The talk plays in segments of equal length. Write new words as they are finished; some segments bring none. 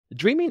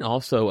Dreaming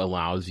also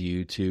allows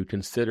you to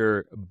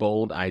consider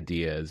bold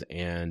ideas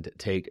and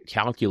take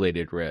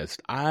calculated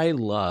risks. I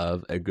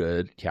love a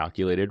good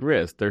calculated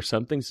risk. There's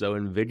something so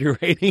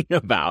invigorating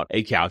about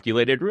a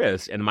calculated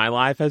risk, and my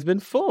life has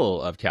been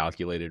full of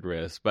calculated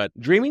risks. But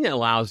dreaming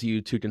allows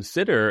you to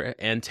consider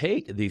and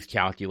take these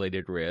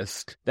calculated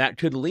risks that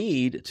could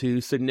lead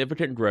to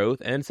significant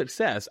growth and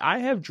success. I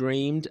have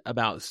dreamed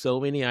about so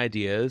many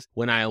ideas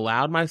when I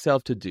allowed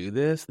myself to do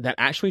this that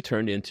actually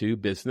turned into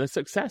business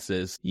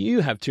successes. You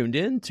have tuned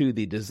in to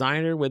the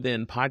Designer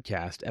Within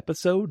podcast,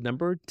 episode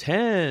number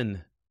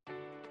 10.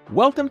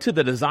 Welcome to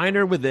the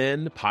Designer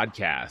Within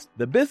podcast,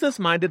 the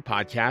business-minded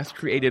podcast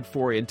created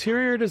for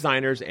interior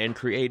designers and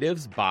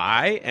creatives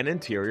by an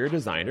interior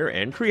designer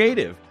and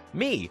creative.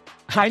 Me.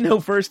 I know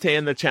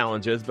firsthand the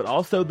challenges, but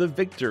also the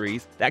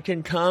victories that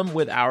can come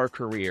with our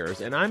careers,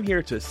 and I'm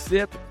here to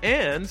sip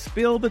and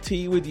spill the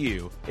tea with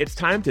you. It's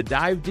time to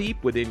dive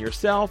deep within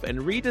yourself and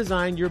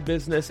redesign your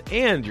business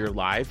and your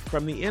life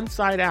from the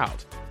inside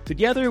out.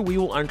 Together, we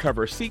will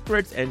uncover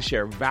secrets and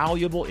share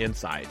valuable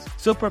insights.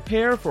 So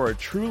prepare for a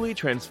truly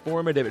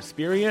transformative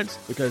experience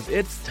because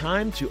it's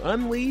time to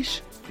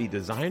unleash the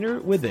designer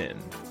within.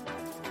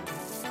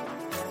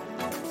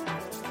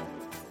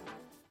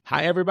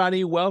 Hi,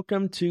 everybody.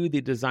 Welcome to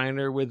the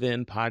Designer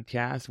Within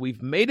podcast.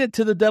 We've made it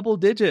to the double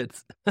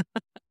digits.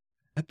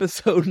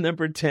 Episode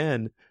number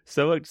 10.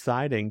 So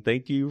exciting.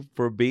 Thank you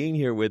for being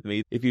here with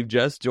me. If you've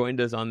just joined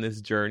us on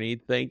this journey,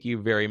 thank you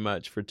very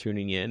much for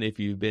tuning in. If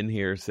you've been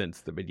here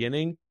since the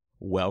beginning,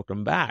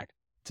 welcome back.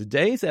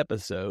 Today's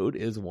episode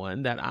is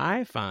one that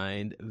I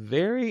find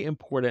very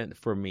important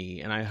for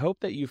me, and I hope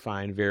that you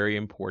find very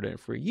important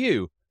for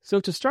you. So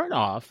to start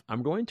off,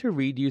 I'm going to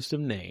read you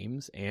some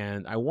names,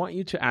 and I want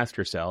you to ask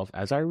yourself,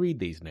 as I read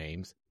these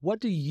names, what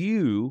do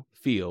you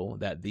feel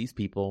that these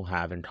people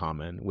have in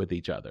common with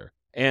each other?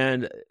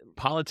 And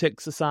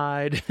politics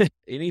aside,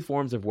 any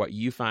forms of what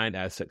you find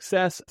as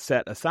success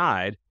set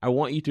aside, I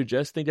want you to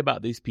just think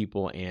about these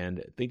people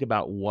and think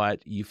about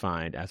what you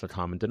find as a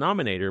common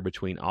denominator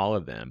between all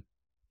of them.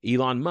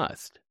 Elon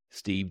Musk,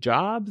 Steve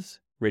Jobs,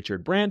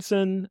 Richard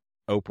Branson,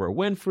 Oprah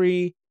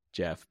Winfrey,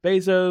 Jeff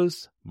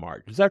Bezos,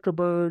 Mark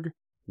Zuckerberg,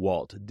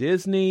 Walt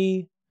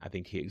Disney. I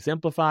think he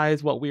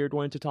exemplifies what we are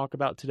going to talk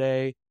about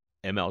today.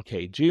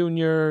 MLK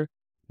Jr.,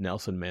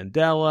 Nelson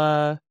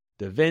Mandela,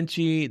 Da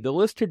Vinci. The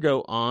list could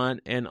go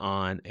on and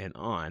on and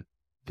on.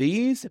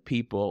 These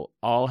people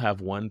all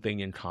have one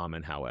thing in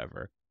common,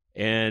 however,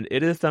 and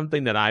it is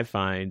something that I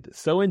find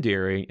so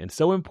endearing and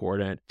so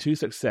important to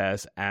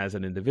success as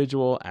an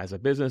individual, as a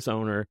business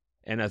owner,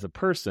 and as a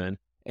person.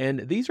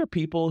 And these are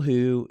people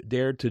who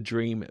dared to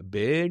dream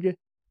big.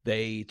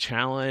 They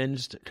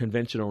challenged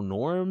conventional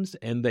norms,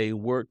 and they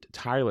worked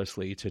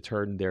tirelessly to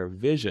turn their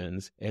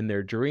visions and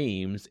their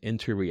dreams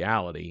into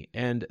reality.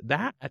 And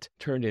that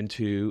turned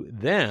into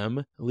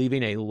them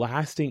leaving a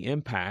lasting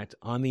impact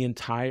on the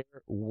entire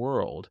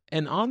world.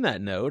 And on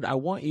that note, I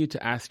want you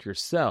to ask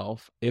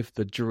yourself if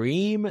the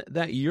dream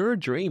that you're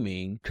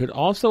dreaming could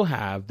also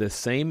have the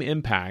same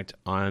impact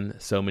on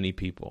so many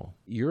people.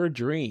 Your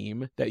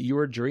dream that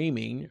you're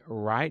dreaming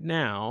right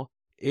now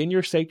in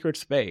your sacred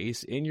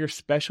space, in your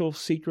special,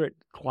 secret,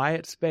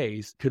 quiet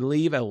space, could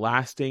leave a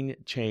lasting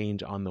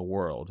change on the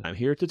world. I'm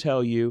here to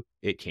tell you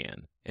it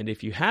can. And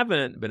if you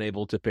haven't been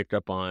able to pick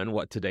up on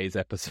what today's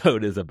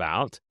episode is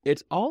about,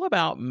 it's all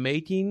about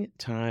making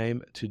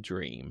time to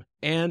dream.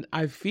 And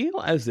I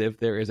feel as if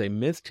there is a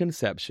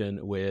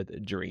misconception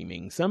with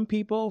dreaming. Some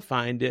people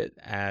find it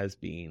as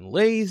being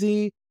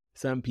lazy.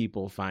 Some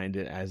people find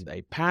it as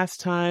a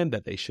pastime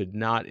that they should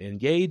not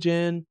engage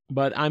in.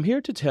 But I'm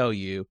here to tell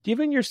you,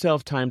 giving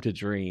yourself time to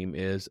dream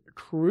is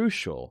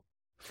crucial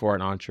for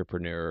an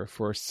entrepreneur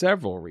for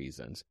several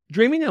reasons.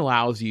 Dreaming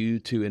allows you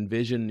to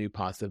envision new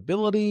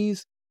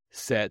possibilities,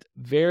 set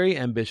very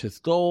ambitious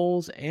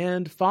goals,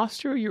 and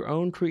foster your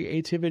own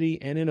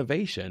creativity and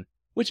innovation,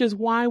 which is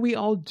why we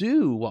all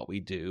do what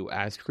we do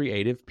as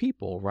creative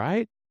people,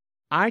 right?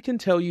 I can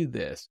tell you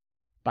this,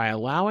 by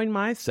allowing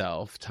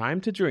myself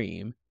time to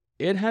dream,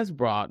 it has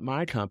brought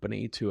my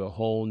company to a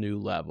whole new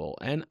level.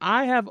 And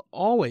I have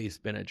always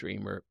been a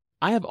dreamer.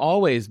 I have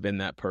always been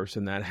that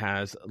person that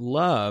has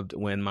loved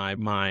when my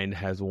mind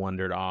has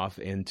wandered off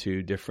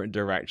into different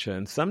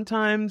directions.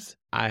 Sometimes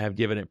I have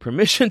given it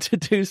permission to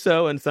do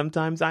so, and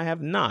sometimes I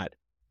have not.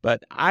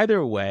 But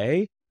either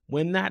way,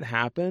 when that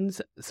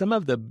happens, some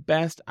of the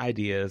best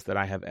ideas that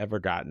I have ever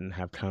gotten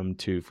have come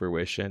to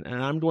fruition,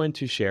 and I'm going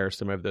to share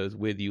some of those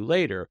with you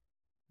later.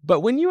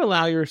 But when you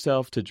allow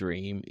yourself to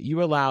dream,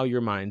 you allow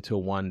your mind to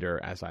wander,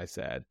 as I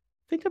said.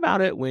 Think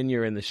about it when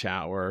you're in the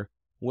shower,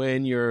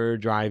 when you're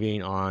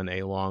driving on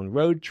a long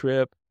road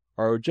trip,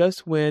 or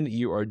just when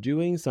you are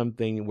doing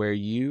something where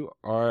you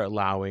are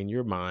allowing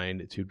your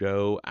mind to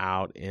go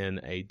out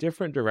in a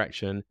different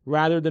direction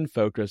rather than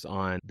focus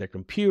on the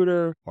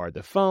computer or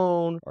the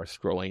phone or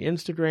scrolling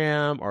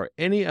Instagram or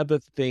any of the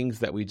things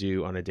that we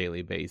do on a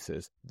daily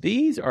basis.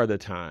 These are the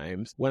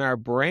times when our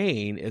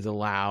brain is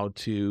allowed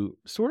to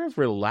sort of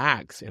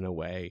relax in a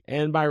way.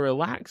 And by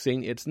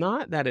relaxing, it's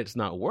not that it's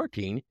not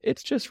working,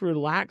 it's just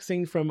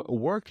relaxing from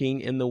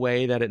working in the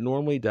way that it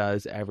normally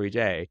does every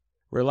day.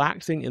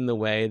 Relaxing in the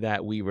way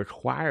that we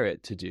require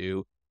it to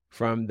do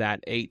from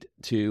that 8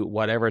 to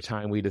whatever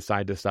time we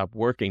decide to stop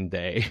working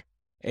day.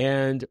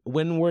 And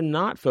when we're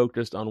not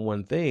focused on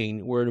one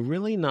thing, we're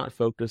really not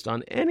focused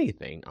on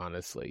anything,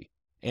 honestly.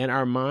 And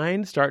our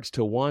mind starts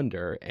to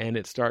wander and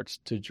it starts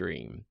to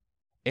dream.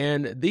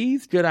 And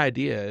these good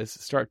ideas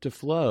start to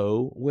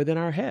flow within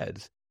our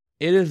heads.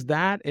 It is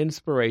that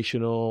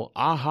inspirational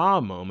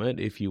aha moment,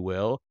 if you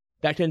will,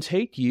 that can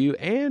take you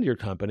and your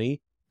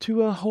company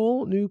to a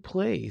whole new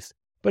place.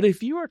 But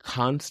if you are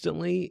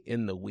constantly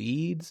in the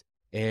weeds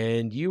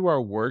and you are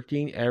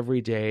working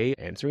every day,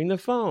 answering the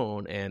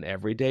phone, and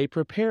every day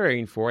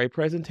preparing for a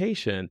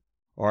presentation,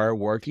 or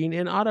working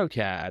in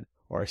AutoCAD,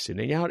 or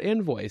sending out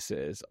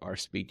invoices, or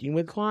speaking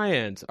with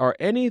clients, or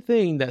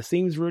anything that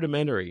seems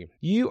rudimentary,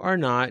 you are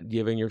not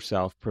giving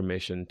yourself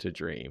permission to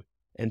dream.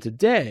 And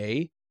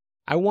today,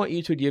 I want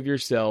you to give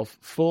yourself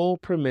full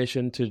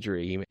permission to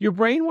dream. Your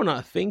brain will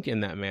not think in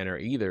that manner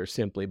either,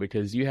 simply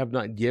because you have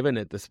not given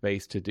it the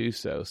space to do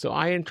so. So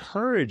I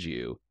encourage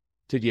you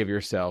to give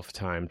yourself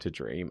time to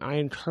dream. I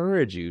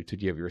encourage you to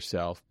give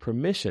yourself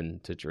permission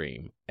to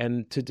dream.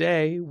 And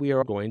today we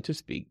are going to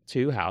speak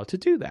to how to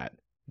do that.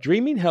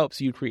 Dreaming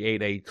helps you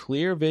create a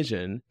clear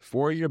vision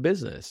for your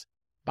business.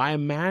 By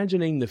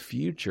imagining the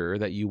future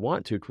that you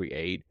want to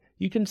create,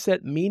 you can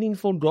set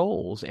meaningful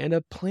goals and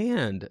a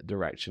planned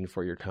direction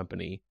for your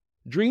company.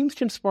 Dreams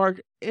can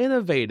spark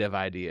innovative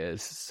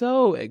ideas,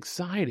 so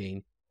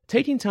exciting.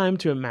 Taking time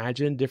to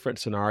imagine different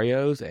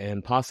scenarios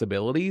and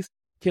possibilities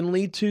can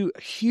lead to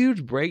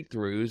huge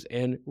breakthroughs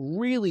and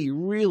really,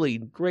 really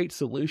great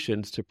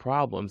solutions to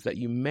problems that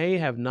you may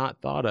have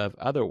not thought of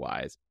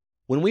otherwise.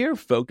 When we are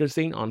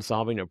focusing on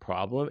solving a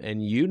problem,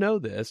 and you know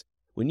this,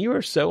 when you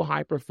are so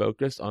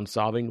hyper-focused on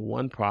solving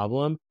one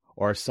problem,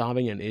 or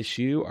solving an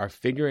issue, or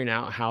figuring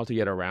out how to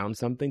get around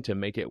something to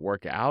make it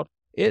work out,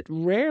 it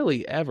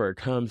rarely ever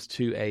comes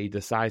to a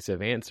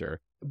decisive answer.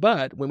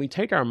 But when we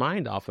take our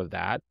mind off of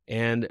that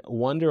and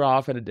wander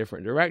off in a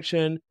different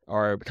direction,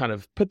 or kind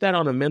of put that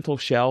on a mental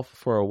shelf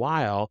for a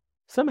while,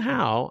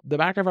 somehow the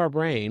back of our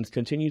brains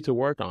continue to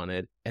work on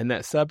it, and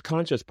that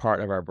subconscious part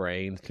of our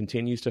brains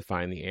continues to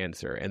find the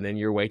answer. And then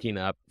you're waking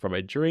up from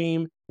a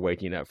dream,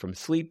 waking up from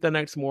sleep the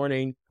next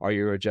morning, or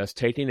you're just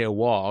taking a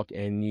walk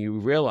and you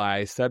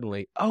realize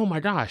suddenly, oh my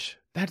gosh,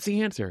 that's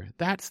the answer.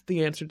 That's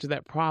the answer to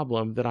that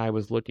problem that I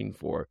was looking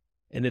for.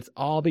 And it's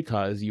all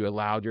because you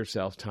allowed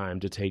yourself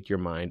time to take your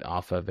mind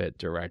off of it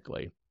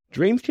directly.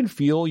 Dreams can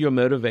fuel your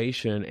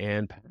motivation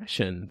and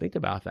passion. Think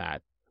about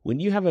that. When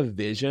you have a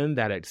vision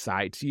that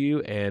excites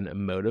you and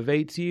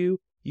motivates you,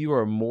 you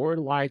are more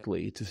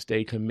likely to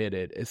stay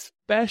committed,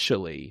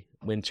 especially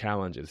when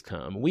challenges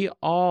come. We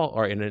all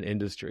are in an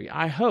industry,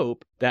 I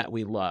hope, that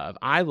we love.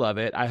 I love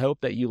it. I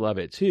hope that you love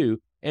it too.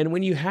 And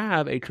when you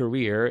have a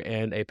career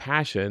and a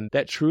passion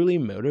that truly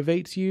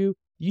motivates you,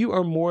 you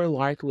are more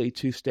likely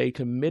to stay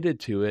committed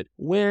to it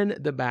when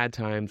the bad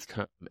times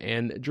come.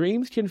 And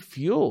dreams can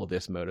fuel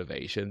this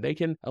motivation. They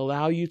can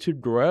allow you to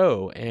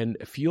grow and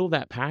fuel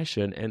that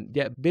passion and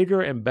get bigger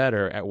and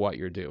better at what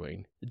you're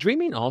doing.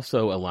 Dreaming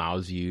also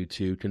allows you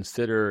to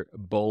consider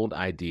bold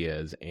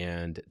ideas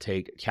and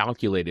take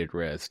calculated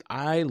risks.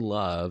 I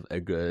love a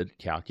good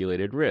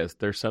calculated risk.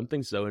 There's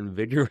something so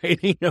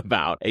invigorating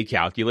about a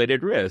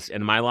calculated risk,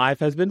 and my life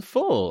has been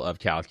full of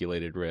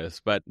calculated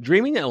risks. But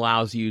dreaming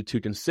allows you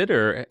to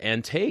consider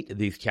and take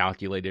these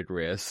calculated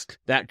risks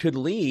that could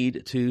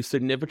lead to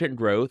significant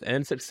growth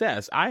and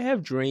success. I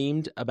have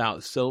dreamed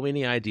about so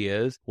many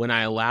ideas when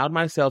I allowed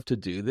myself to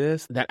do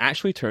this that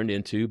actually turned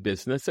into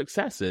business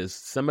successes.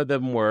 Some of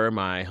them were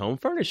my home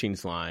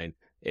furnishings line,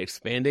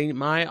 expanding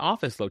my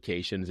office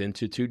locations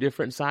into 2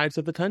 different sides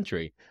of the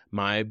country,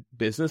 my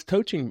business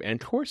coaching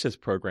and courses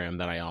program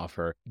that I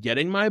offer,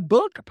 getting my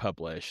book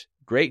published,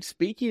 great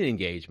speaking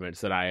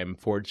engagements that I am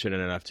fortunate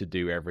enough to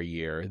do every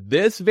year.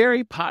 This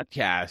very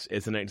podcast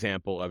is an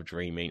example of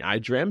dreaming. I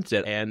dreamt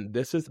it, and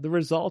this is the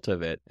result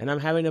of it. And I'm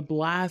having a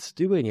blast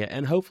doing it,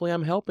 and hopefully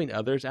I'm helping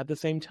others at the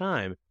same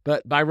time.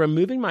 But by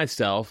removing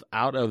myself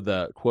out of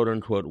the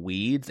quote-unquote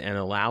weeds and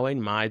allowing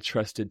my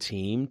trusted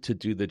team to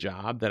do the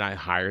job that I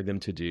hired them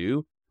to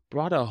do,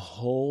 brought a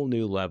whole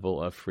new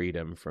level of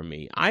freedom for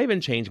me. I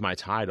even changed my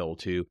title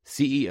to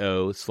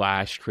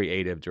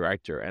CEO/creative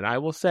director. And I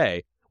will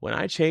say, when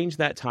I changed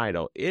that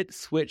title, it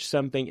switched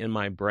something in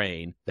my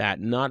brain that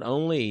not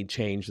only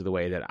changed the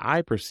way that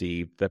I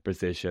perceived the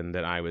position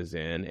that I was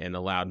in and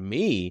allowed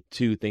me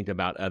to think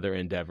about other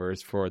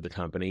endeavors for the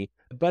company,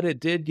 but it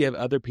did give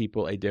other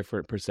people a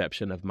different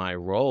perception of my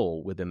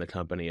role within the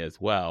company as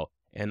well.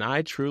 And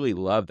I truly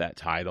love that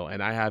title,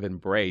 and I have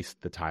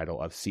embraced the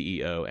title of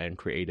CEO and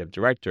Creative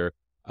Director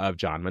of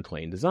John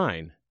McClain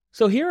Design.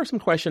 So here are some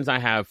questions I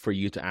have for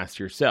you to ask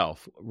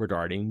yourself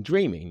regarding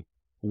dreaming.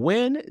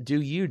 When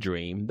do you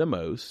dream the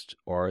most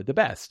or the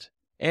best?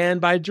 And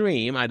by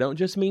dream, I don't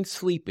just mean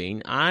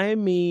sleeping. I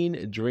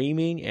mean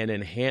dreaming and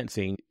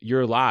enhancing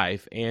your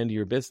life and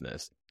your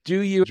business. Do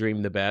you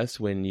dream the best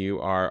when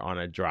you are on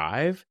a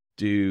drive?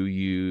 Do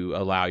you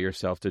allow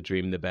yourself to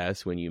dream the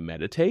best when you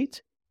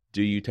meditate?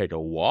 Do you take a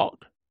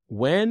walk?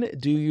 When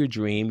do you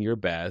dream your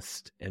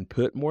best and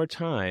put more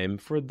time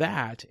for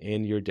that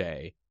in your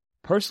day?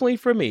 Personally,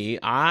 for me,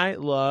 I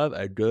love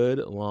a good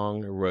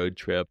long road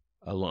trip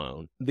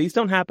alone. These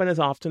don't happen as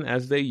often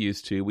as they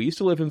used to. We used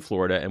to live in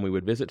Florida, and we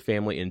would visit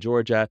family in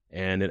Georgia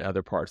and in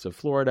other parts of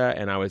Florida,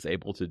 and I was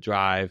able to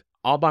drive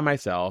all by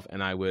myself,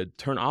 and I would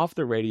turn off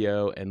the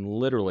radio and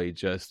literally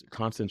just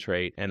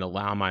concentrate and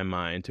allow my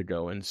mind to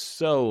go in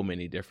so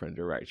many different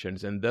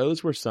directions. And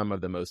those were some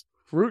of the most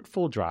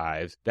fruitful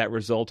drives that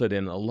resulted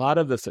in a lot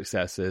of the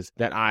successes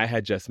that I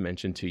had just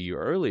mentioned to you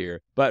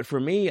earlier. But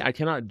for me, I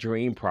cannot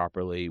dream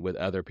properly with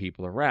other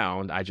people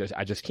around. I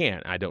just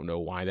can't. I don't know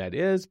why that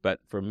is, but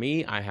for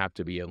me, I have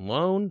to be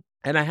alone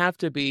and I have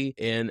to be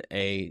in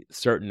a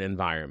certain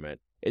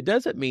environment. It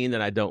doesn't mean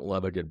that I don't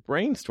love a good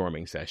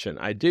brainstorming session.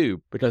 I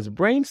do, because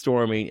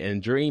brainstorming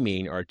and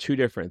dreaming are two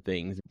different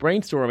things.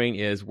 Brainstorming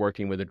is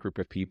working with a group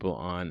of people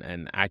on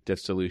an active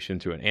solution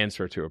to an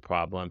answer to a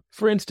problem.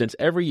 For instance,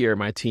 every year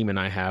my team and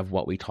I have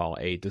what we call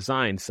a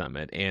design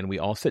summit, and we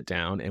all sit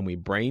down and we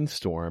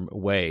brainstorm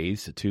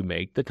ways to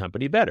make the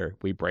company better.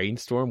 We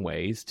brainstorm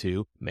ways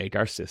to make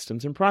our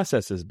systems and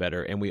processes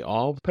better, and we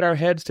all put our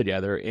heads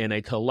together in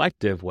a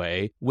collective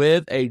way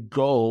with a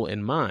goal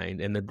in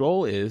mind. And the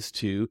goal is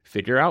to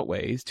figure out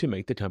ways to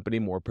make the company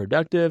more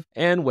productive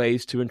and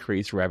ways to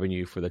increase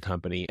revenue for the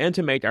company and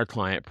to make our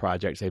client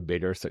projects a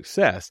bigger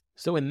success.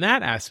 So in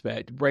that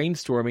aspect,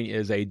 brainstorming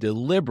is a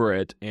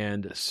deliberate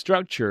and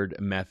structured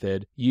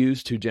method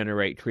used to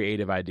generate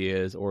creative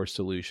ideas or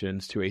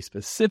solutions to a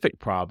specific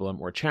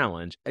problem or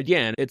challenge.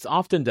 Again, it's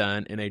often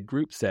done in a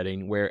group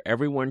setting where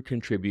everyone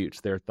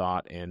contributes their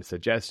thought and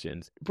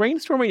suggestions.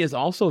 Brainstorming is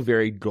also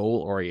very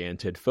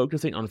goal-oriented,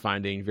 focusing on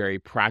finding very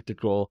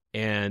practical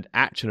and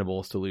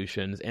actionable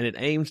solutions, and it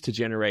aims to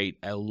generate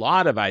a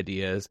lot of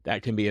ideas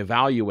that can be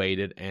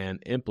evaluated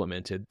and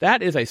implemented.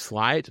 That is a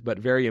slight but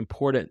very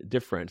important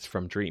difference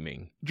from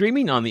dreaming.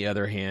 Dreaming, on the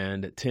other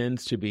hand,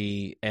 tends to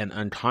be an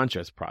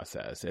unconscious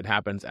process. It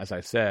happens, as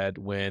I said,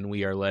 when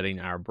we are letting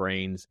our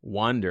brains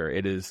wander.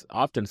 It is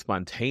often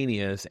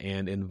spontaneous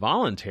and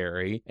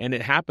involuntary, and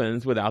it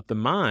happens without the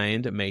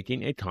mind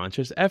making a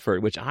conscious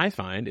effort, which I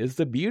find is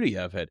the beauty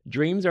of it.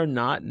 Dreams are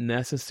not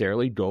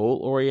necessarily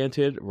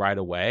goal-oriented right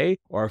away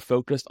or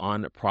focused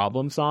on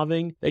problem solving.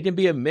 They can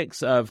be a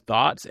mix of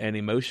thoughts and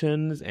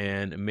emotions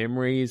and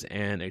memories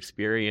and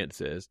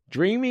experiences.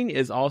 Dreaming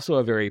is also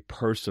a very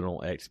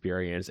personal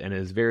experience and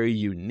is very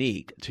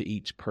unique to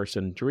each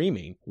person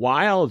dreaming.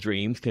 While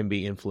dreams can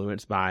be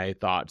influenced by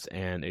thoughts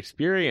and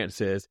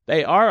experiences,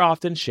 they are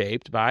often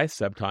shaped by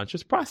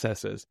subconscious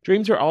processes.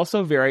 Dreams are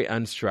also very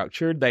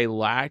unstructured. They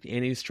lack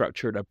any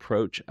structured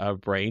approach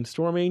of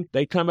brainstorming.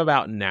 They come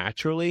about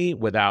naturally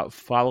without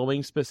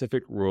following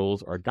specific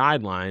rules or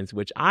guidelines,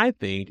 which I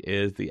think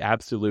is the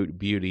absolute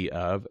beauty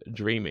of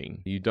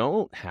dreaming. You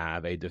don't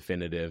have a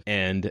definitive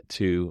end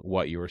to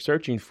what you are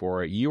searching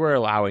for. You are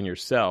allowing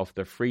yourself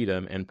the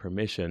freedom and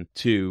permission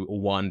to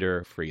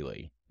wander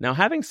freely. Now,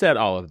 having said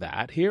all of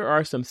that, here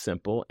are some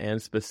simple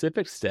and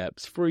specific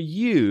steps for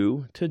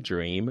you to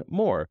dream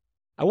more.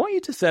 I want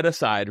you to set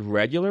aside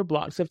regular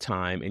blocks of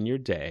time in your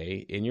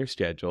day, in your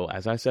schedule,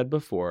 as I said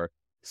before,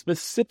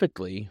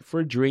 specifically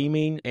for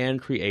dreaming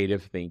and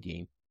creative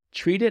thinking.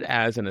 Treat it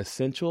as an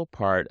essential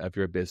part of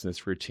your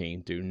business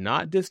routine. Do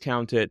not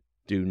discount it.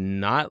 Do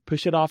not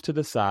push it off to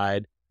the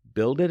side.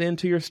 Build it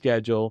into your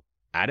schedule.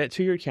 Add it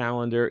to your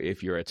calendar.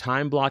 If you're a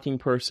time blocking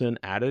person,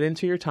 add it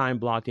into your time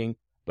blocking,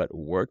 but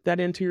work that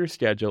into your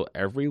schedule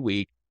every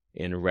week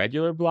in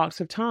regular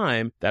blocks of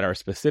time that are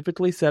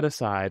specifically set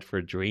aside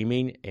for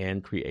dreaming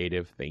and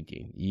creative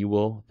thinking. You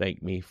will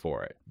thank me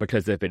for it,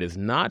 because if it is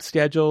not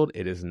scheduled,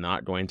 it is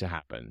not going to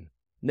happen.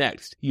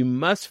 Next, you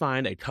must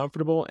find a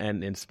comfortable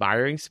and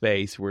inspiring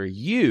space where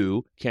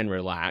you can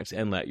relax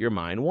and let your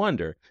mind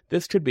wander.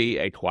 This could be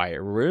a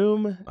quiet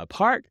room, a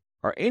park,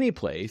 or any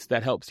place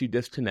that helps you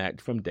disconnect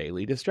from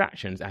daily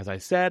distractions. As I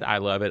said, I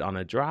love it on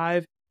a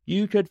drive.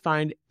 You could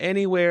find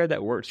anywhere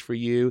that works for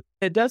you.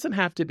 It doesn't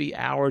have to be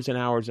hours and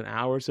hours and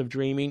hours of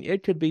dreaming.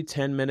 It could be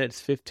 10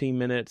 minutes, 15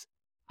 minutes.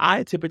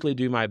 I typically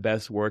do my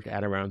best work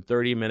at around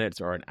 30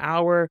 minutes or an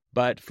hour,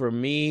 but for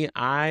me,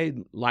 I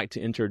like to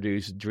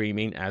introduce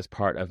dreaming as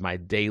part of my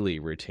daily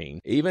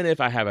routine. Even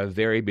if I have a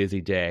very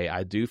busy day,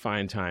 I do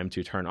find time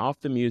to turn off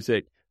the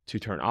music, to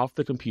turn off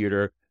the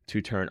computer,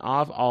 to turn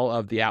off all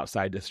of the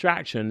outside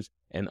distractions,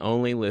 and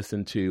only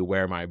listen to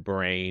where my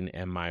brain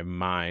and my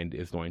mind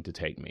is going to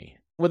take me.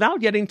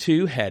 Without getting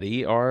too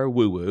heady or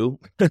woo-woo,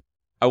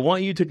 I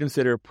want you to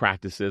consider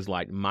practices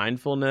like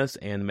mindfulness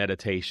and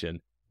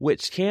meditation.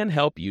 which can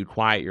help you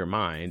quiet your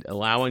mind,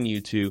 allowing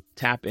you to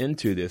tap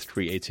into this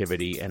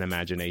creativity and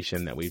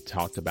imagination that we've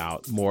talked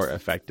about more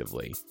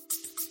effectively.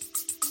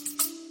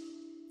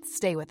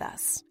 Stay with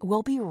us.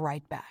 We'll be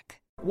right back.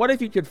 What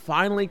if you could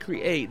finally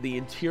create the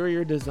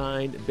interior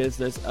design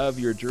business of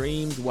your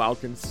dreams while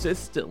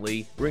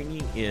consistently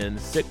bringing in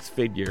six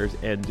figures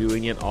and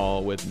doing it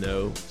all with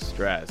no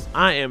stress?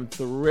 I am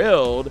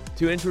thrilled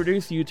to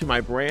introduce you to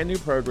my brand new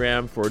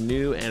program for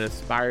new and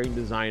aspiring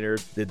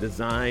designers, the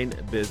Design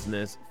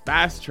Business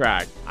Fast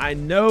Track. I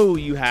know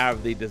you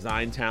have the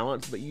design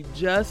talents, but you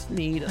just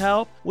need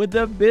help with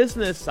the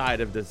business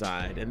side of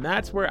design, and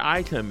that's where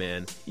I come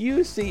in.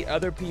 You see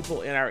other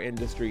people in our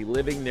industry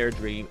living their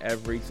dream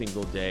every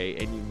single day,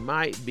 and you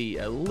might be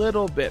a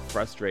little bit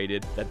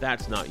frustrated that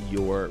that's not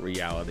your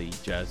reality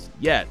just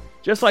yet.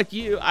 Just like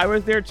you, I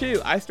was there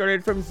too. I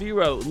started from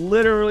zero,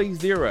 literally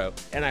zero,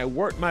 and I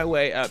worked my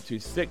way up to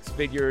six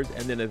figures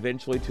and then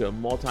eventually to a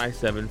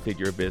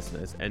multi-seven-figure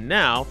business. And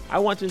now I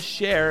want to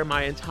share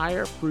my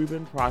entire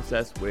proven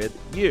process with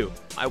you.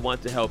 I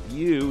want to help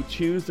you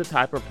choose the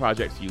type of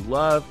projects you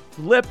love,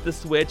 flip the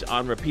switch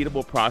on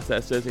repeatable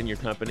processes in your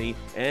company,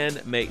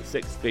 and make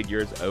six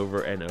figures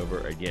over and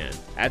over again.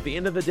 At the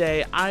end of the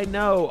day, I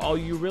know all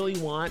you really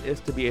want is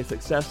to be a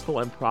successful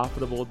and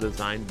profitable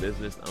design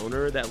business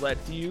owner that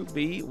lets you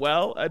be,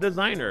 well, a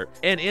designer.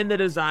 And in the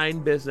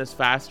Design Business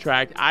Fast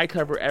Track, I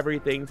cover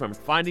everything from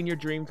finding your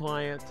dream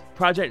client,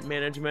 project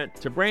management,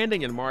 to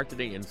branding and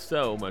marketing, and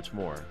so much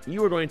more.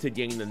 You are going to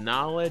gain the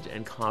knowledge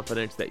and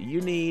confidence that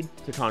you need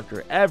to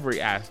conquer every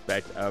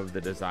aspect of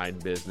the design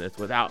business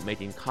without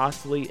making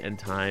costly and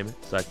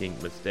time-sucking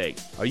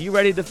mistakes. Are you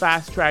ready to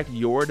fast track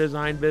your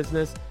design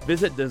business?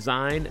 Visit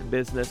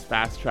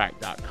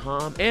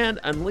designbusinessfasttrack.com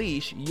and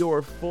unleash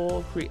your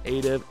full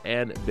creative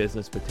and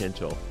business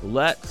potential.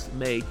 Let's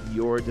make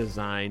your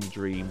design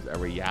dreams a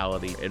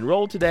reality.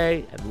 Enroll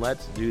today and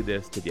let's do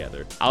this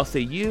together. I'll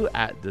see you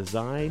at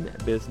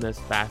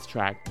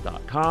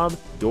designbusinessfasttrack.com.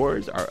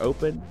 Doors are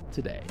open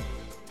today.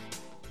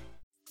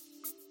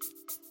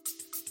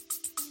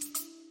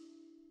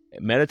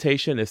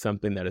 Meditation is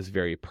something that is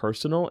very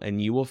personal,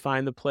 and you will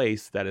find the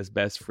place that is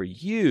best for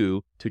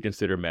you to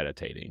consider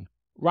meditating.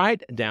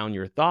 Write down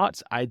your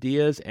thoughts,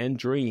 ideas, and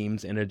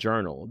dreams in a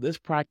journal. This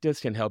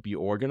practice can help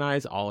you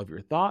organize all of your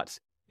thoughts.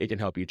 It can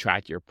help you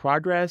track your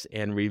progress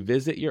and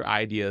revisit your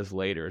ideas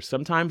later.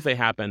 Sometimes they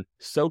happen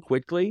so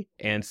quickly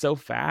and so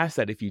fast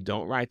that if you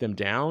don't write them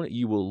down,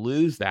 you will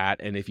lose that.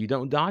 And if you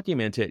don't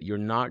document it, you're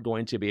not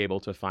going to be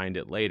able to find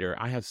it later.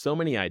 I have so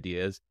many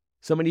ideas.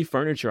 So many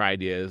furniture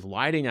ideas,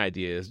 lighting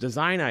ideas,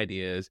 design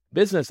ideas,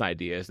 business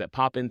ideas that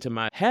pop into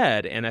my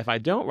head. And if I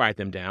don't write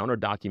them down or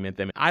document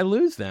them, I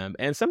lose them.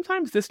 And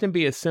sometimes this can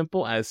be as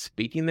simple as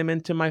speaking them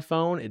into my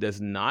phone. It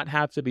does not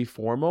have to be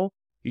formal.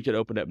 You could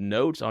open up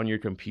notes on your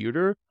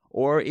computer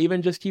or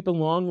even just keep a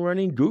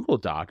long-running Google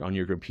Doc on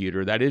your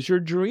computer. That is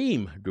your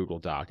dream Google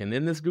Doc. And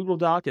in this Google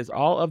Doc is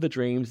all of the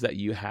dreams that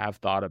you have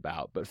thought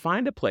about. But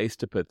find a place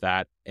to put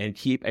that and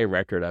keep a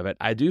record of it.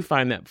 I do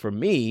find that for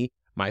me,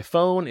 my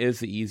phone is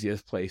the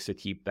easiest place to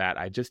keep that.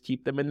 I just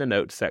keep them in the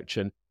notes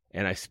section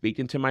and I speak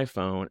into my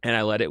phone and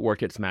I let it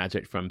work its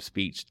magic from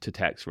speech to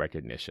text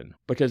recognition.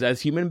 Because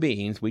as human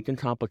beings, we can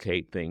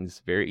complicate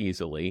things very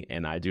easily,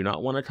 and I do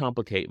not want to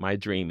complicate my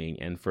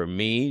dreaming. And for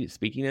me,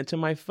 speaking into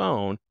my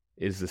phone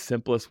is the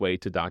simplest way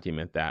to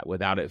document that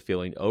without it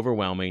feeling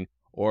overwhelming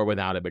or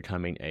without it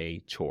becoming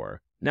a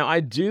chore. Now, I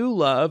do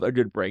love a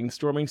good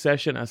brainstorming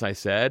session, as I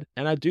said,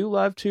 and I do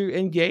love to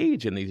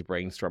engage in these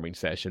brainstorming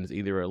sessions,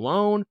 either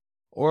alone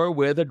or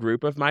with a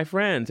group of my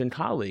friends and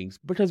colleagues,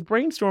 because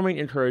brainstorming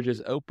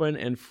encourages open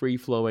and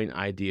free-flowing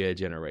idea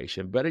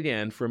generation. But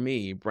again, for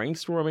me,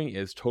 brainstorming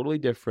is totally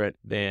different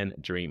than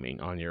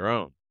dreaming on your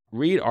own.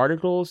 Read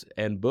articles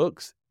and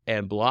books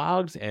and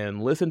blogs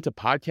and listen to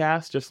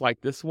podcasts just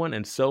like this one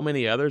and so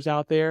many others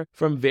out there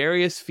from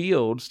various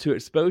fields to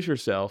expose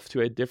yourself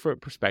to a different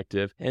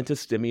perspective and to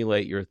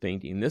stimulate your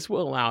thinking. This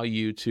will allow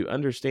you to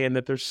understand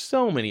that there's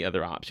so many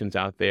other options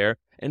out there.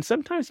 And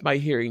sometimes by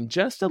hearing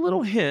just a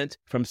little hint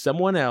from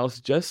someone else,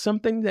 just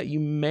something that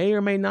you may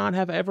or may not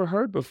have ever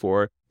heard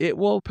before, it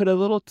will put a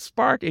little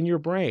spark in your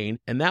brain,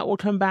 and that will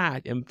come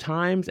back in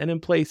times and in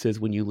places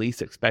when you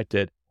least expect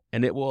it.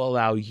 And it will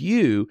allow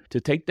you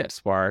to take that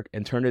spark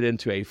and turn it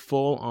into a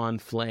full-on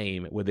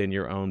flame within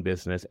your own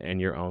business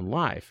and your own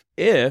life.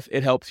 If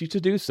it helps you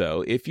to do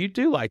so, if you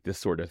do like this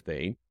sort of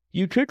thing,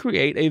 you could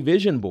create a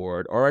vision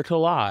board or a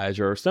collage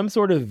or some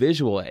sort of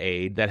visual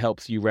aid that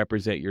helps you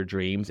represent your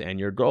dreams and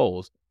your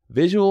goals.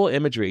 Visual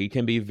imagery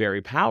can be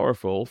very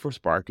powerful for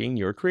sparking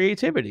your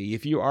creativity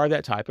if you are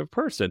that type of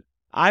person.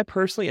 I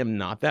personally am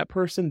not that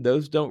person.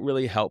 Those don't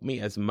really help me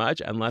as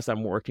much unless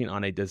I'm working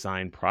on a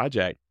design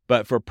project.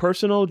 But for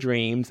personal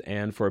dreams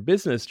and for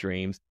business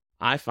dreams,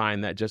 I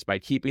find that just by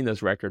keeping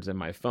those records in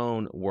my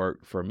phone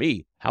work for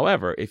me.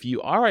 However, if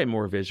you are a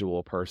more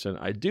visual person,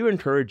 I do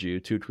encourage you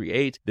to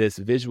create this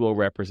visual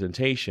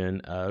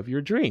representation of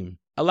your dream.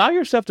 Allow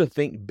yourself to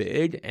think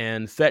big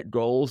and set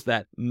goals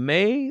that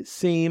may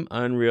seem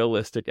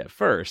unrealistic at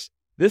first.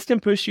 This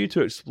can push you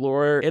to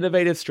explore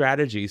innovative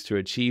strategies to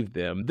achieve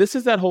them. This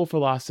is that whole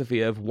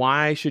philosophy of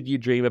why should you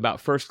dream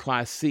about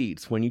first-class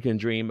seats when you can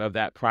dream of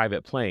that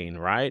private plane,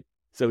 right?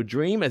 So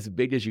dream as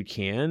big as you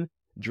can,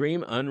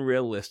 dream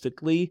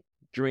unrealistically,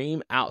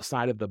 dream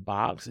outside of the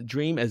box,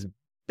 dream as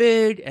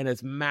big and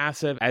as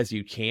massive as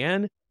you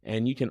can.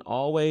 And you can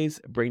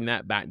always bring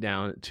that back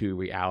down to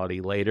reality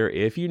later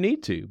if you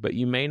need to, but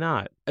you may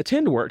not.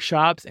 Attend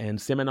workshops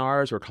and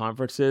seminars or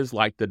conferences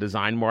like the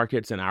design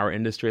markets in our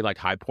industry, like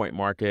High Point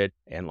Market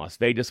and Las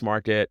Vegas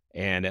Market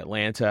and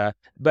Atlanta.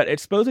 But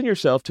exposing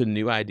yourself to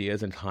new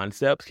ideas and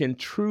concepts can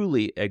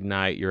truly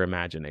ignite your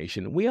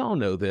imagination. We all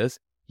know this.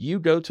 You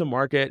go to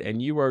market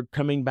and you are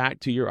coming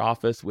back to your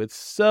office with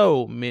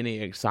so many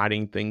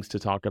exciting things to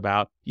talk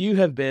about. You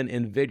have been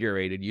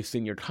invigorated. You've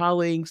seen your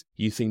colleagues.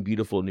 You've seen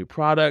beautiful new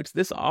products.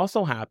 This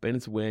also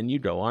happens when you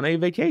go on a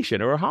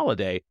vacation or a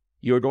holiday.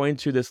 You're going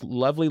to this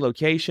lovely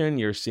location.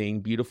 You're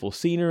seeing beautiful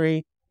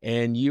scenery.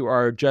 And you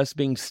are just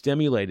being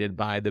stimulated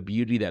by the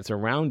beauty that's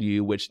around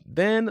you, which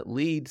then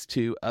leads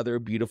to other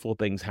beautiful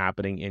things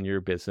happening in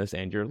your business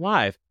and your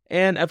life.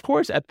 And of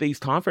course, at these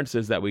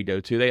conferences that we go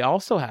to, they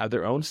also have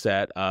their own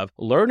set of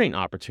learning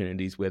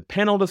opportunities with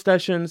panel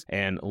discussions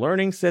and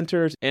learning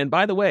centers. And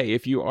by the way,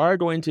 if you are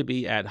going to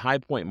be at High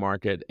Point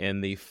Market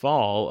in the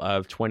fall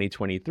of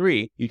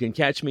 2023, you can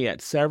catch me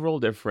at several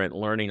different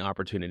learning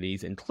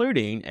opportunities,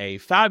 including a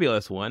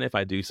fabulous one, if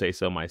I do say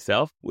so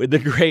myself, with the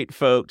great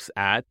folks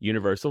at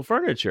Universal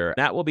Furniture.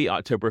 That will be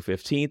October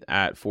 15th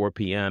at 4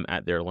 p.m.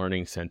 at their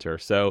learning center.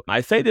 So I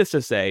say this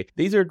to say,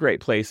 these are great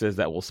places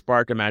that will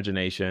spark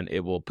imagination. It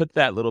will put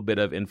that little bit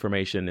of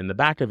information in the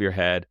back of your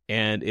head,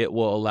 and it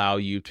will allow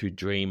you to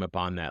dream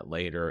upon that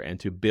later and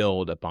to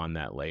build upon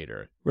that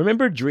later.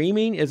 Remember,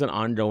 dreaming is an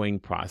ongoing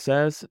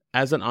process.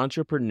 As an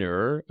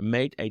entrepreneur,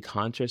 make a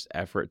conscious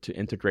effort to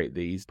integrate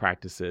these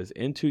practices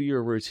into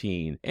your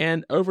routine.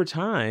 And over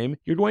time,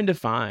 you're going to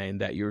find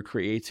that your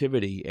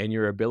creativity and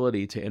your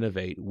ability to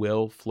innovate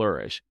will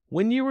flourish.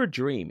 When you are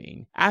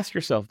dreaming, ask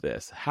yourself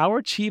this: how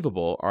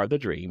achievable are the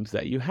dreams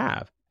that you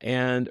have?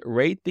 And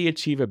rate the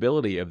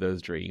achievability of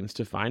those dreams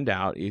to find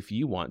out if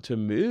you want to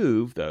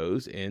move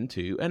those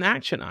into an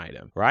action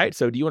item, right?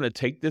 So do you want to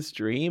take this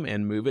dream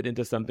and move it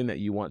into something that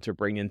you want to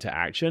bring into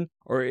action?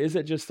 Or is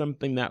it just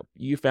something that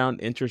you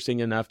found interesting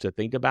enough to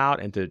think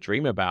about and to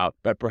dream about,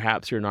 but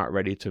perhaps you're not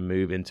ready to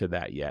move into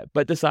that yet?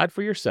 But decide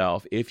for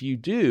yourself if you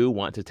do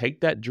want to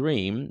take that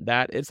dream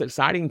that is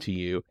exciting to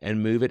you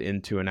and move it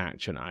into an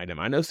action item.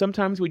 I know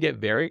sometimes we get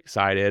very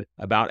excited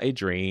about a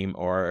dream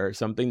or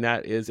something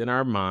that is in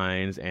our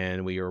minds,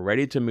 and we are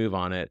ready to move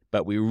on it,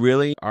 but we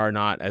really are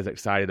not as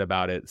excited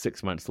about it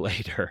 6 months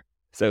later.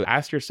 So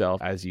ask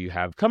yourself, as you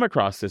have come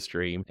across this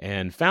dream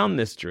and found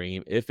this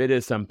dream, if it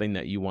is something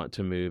that you want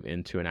to move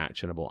into an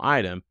actionable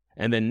item.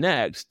 And then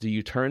next, do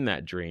you turn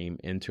that dream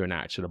into an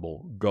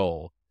actionable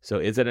goal? So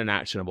is it an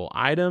actionable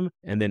item?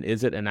 And then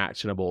is it an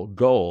actionable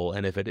goal?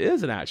 And if it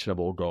is an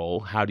actionable goal,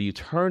 how do you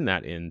turn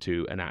that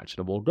into an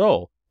actionable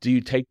goal? Do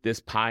you take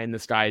this pie in the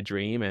sky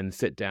dream and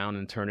sit down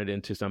and turn it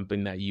into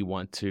something that you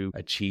want to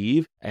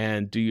achieve?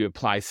 And do you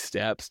apply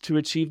steps to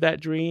achieve that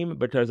dream?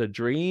 Because a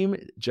dream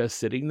just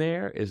sitting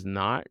there is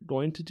not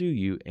going to do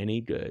you any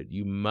good.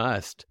 You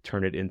must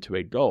turn it into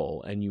a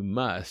goal, and you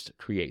must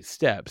create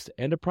steps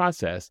and a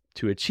process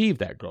to achieve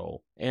that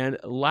goal. And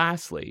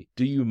lastly,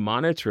 do you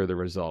monitor the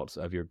results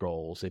of your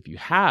goals if you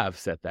have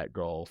set that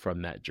goal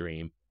from that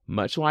dream?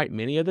 Much like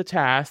many of the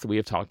tasks we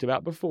have talked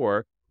about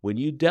before, when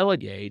you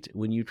delegate,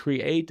 when you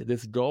create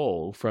this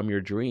goal from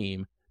your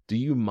dream, do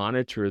you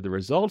monitor the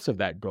results of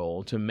that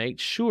goal to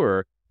make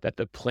sure that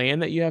the plan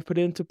that you have put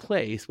into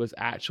place was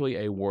actually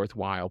a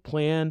worthwhile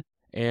plan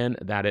and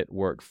that it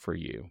worked for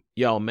you?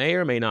 Y'all may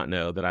or may not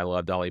know that I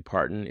love Dolly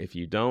Parton. If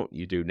you don't,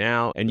 you do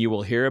now, and you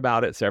will hear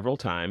about it several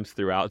times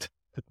throughout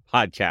the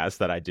podcast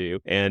that I do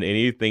and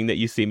anything that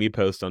you see me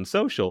post on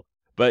social.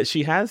 But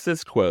she has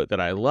this quote that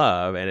I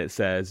love, and it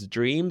says,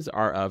 "Dreams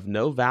are of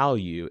no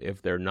value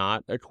if they're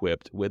not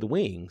equipped with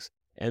wings."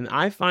 And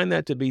I find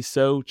that to be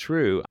so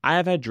true. I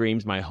have had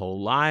dreams my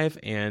whole life,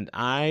 and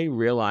I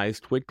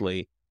realized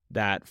quickly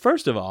that,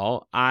 first of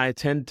all, I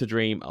tend to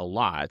dream a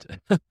lot.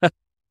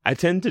 I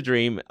tend to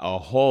dream a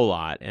whole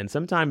lot, and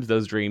sometimes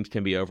those dreams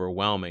can be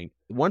overwhelming.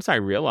 Once I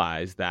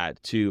realized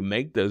that to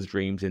make those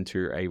dreams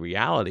into a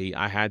reality,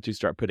 I had to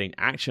start putting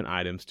action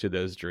items to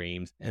those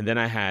dreams, and then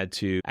I had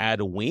to add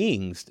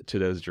wings to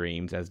those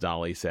dreams, as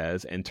Dolly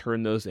says, and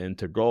turn those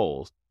into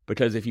goals.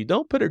 Because if you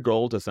don't put a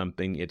goal to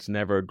something, it's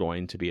never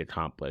going to be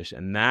accomplished,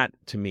 and that,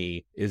 to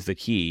me, is the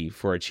key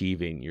for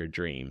achieving your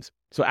dreams.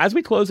 So as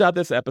we close out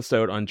this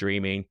episode on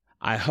dreaming,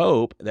 I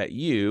hope that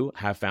you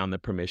have found the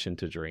permission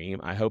to dream.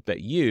 I hope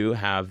that you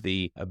have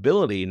the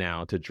ability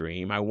now to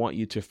dream. I want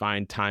you to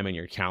find time in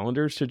your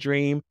calendars to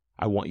dream.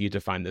 I want you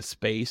to find the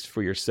space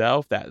for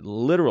yourself, that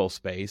literal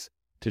space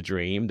to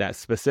dream, that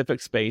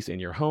specific space in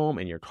your home,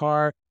 in your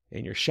car,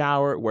 in your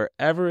shower,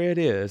 wherever it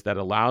is that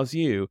allows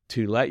you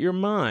to let your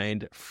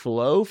mind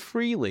flow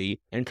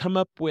freely and come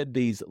up with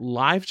these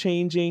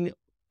life-changing,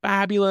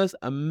 fabulous,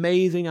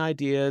 amazing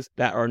ideas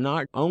that are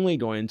not only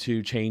going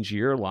to change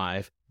your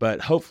life,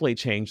 but hopefully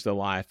change the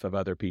life of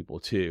other people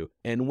too.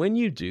 And when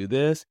you do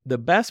this, the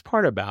best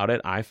part about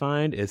it, I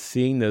find, is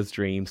seeing those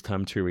dreams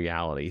come to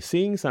reality.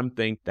 Seeing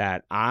something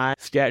that I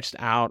sketched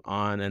out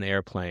on an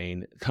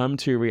airplane come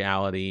to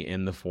reality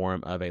in the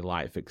form of a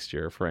light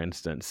fixture, for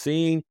instance.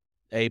 Seeing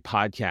a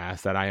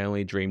podcast that I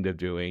only dreamed of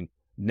doing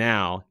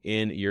now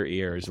in your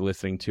ears,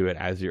 listening to it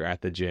as you're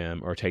at the gym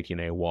or taking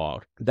a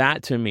walk.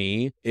 That to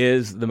me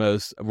is the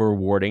most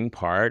rewarding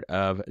part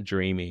of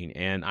dreaming.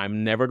 And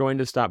I'm never going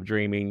to stop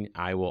dreaming.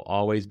 I will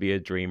always be a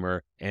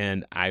dreamer.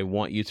 And I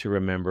want you to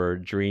remember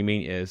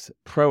dreaming is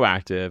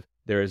proactive.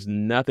 There is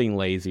nothing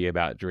lazy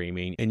about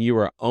dreaming, and you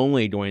are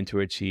only going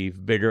to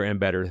achieve bigger and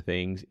better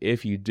things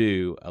if you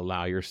do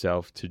allow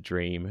yourself to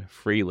dream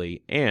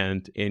freely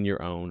and in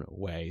your own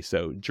way.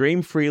 So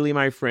dream freely,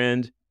 my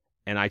friend.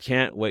 And I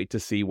can't wait to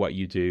see what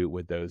you do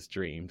with those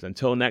dreams.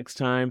 Until next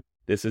time,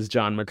 this is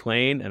John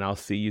McClain, and I'll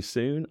see you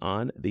soon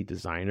on The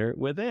Designer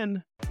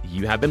Within.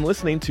 You have been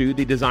listening to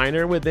The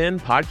Designer Within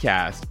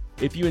podcast.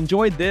 If you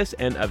enjoyed this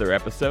and other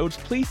episodes,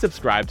 please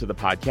subscribe to the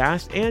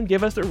podcast and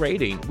give us a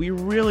rating. We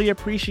really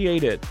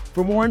appreciate it.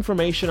 For more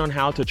information on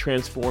how to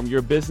transform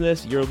your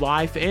business, your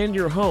life, and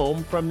your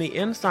home from the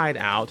inside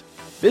out,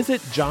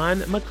 visit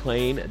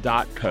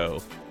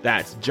johnmcclain.co.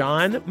 That's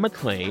John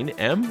McClain,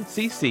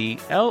 MCCLAIN.co.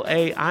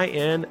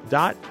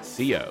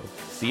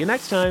 See you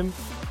next time.